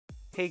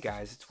Hey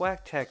guys, it's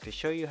Whack Tech to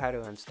show you how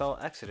to install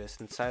Exodus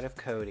inside of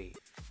Kodi.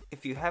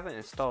 If you haven't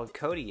installed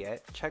Kodi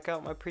yet, check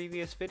out my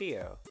previous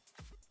video.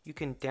 You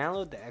can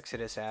download the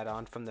Exodus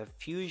add-on from the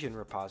Fusion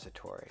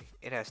repository.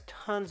 It has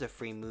tons of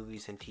free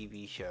movies and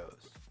TV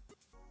shows.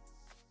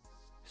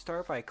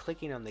 Start by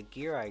clicking on the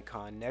gear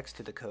icon next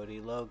to the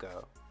Kodi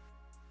logo.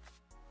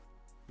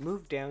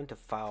 Move down to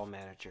File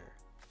Manager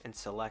and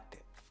select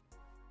it.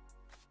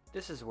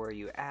 This is where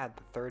you add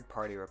the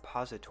third-party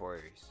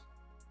repositories.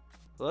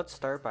 Let's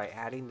start by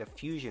adding the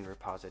Fusion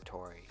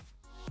repository.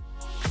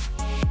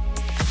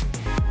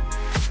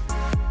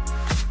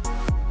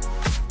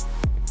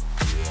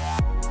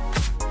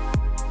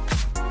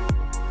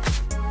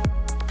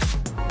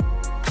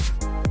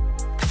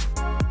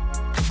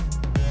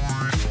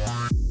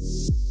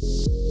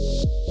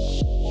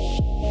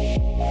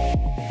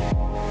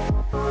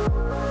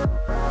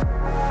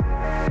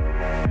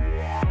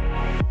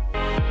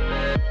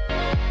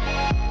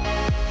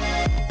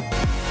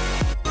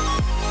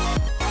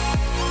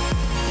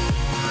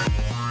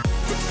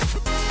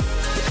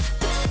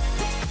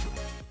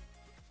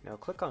 Now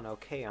click on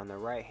OK on the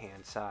right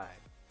hand side.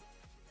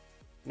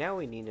 Now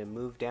we need to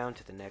move down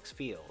to the next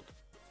field.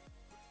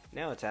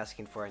 Now it's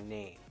asking for a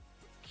name.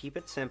 Keep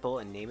it simple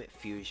and name it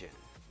Fusion.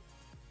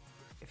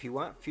 If you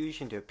want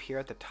Fusion to appear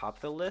at the top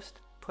of the list,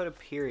 put a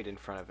period in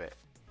front of it.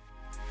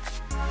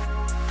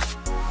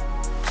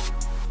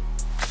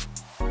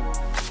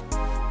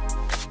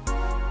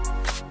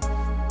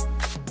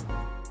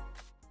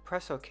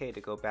 Press OK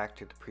to go back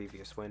to the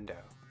previous window.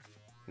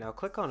 Now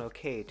click on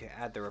OK to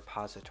add the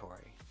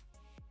repository.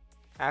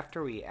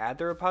 After we add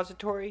the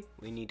repository,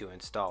 we need to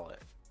install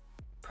it.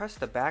 Press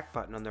the back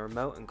button on the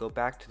remote and go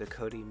back to the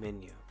Kodi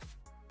menu.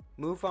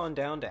 Move on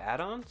down to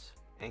add-ons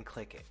and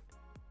click it.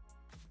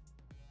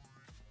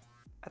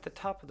 At the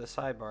top of the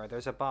sidebar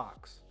there's a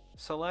box.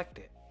 Select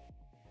it.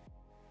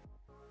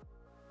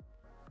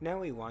 Now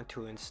we want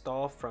to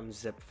install from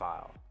zip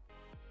file.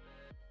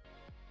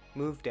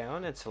 Move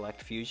down and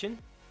select Fusion.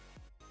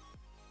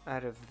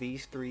 Out of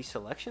these three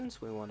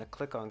selections, we want to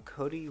click on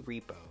Kodi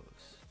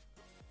repos.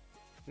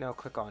 Now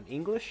click on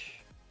English,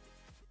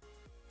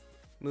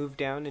 move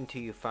down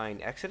until you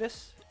find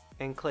Exodus,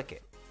 and click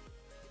it.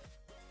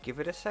 Give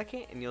it a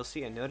second and you'll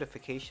see a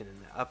notification in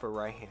the upper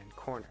right hand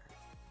corner.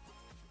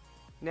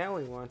 Now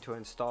we want to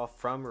install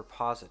from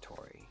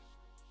repository.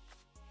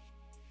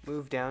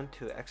 Move down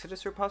to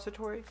Exodus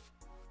repository.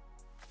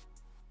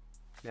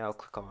 Now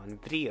click on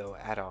Video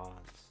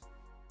Add-ons.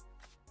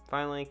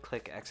 Finally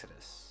click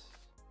Exodus.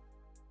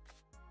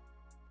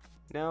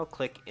 Now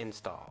click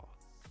Install.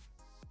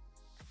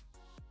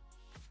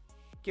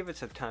 Give it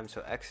some time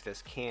so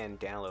Exodus can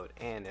download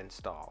and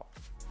install.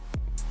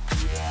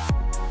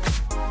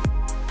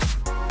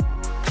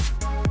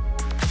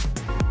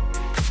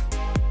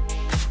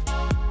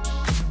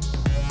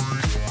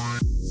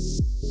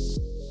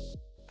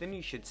 Then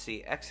you should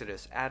see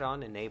Exodus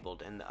add-on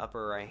enabled in the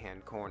upper right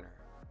hand corner.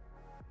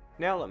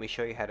 Now let me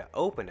show you how to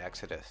open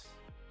Exodus.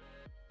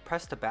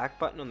 Press the back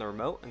button on the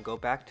remote and go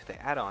back to the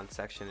add-on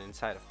section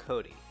inside of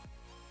Kodi.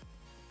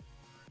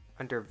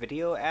 Under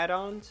Video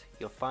Add-ons,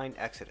 you'll find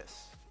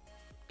Exodus.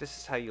 This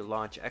is how you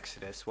launch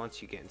Exodus once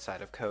you get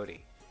inside of Kodi.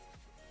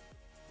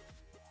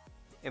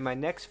 In my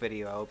next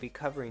video, I will be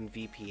covering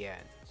VPNs.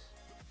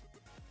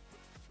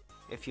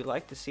 If you'd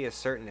like to see a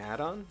certain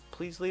add-on,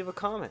 please leave a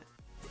comment.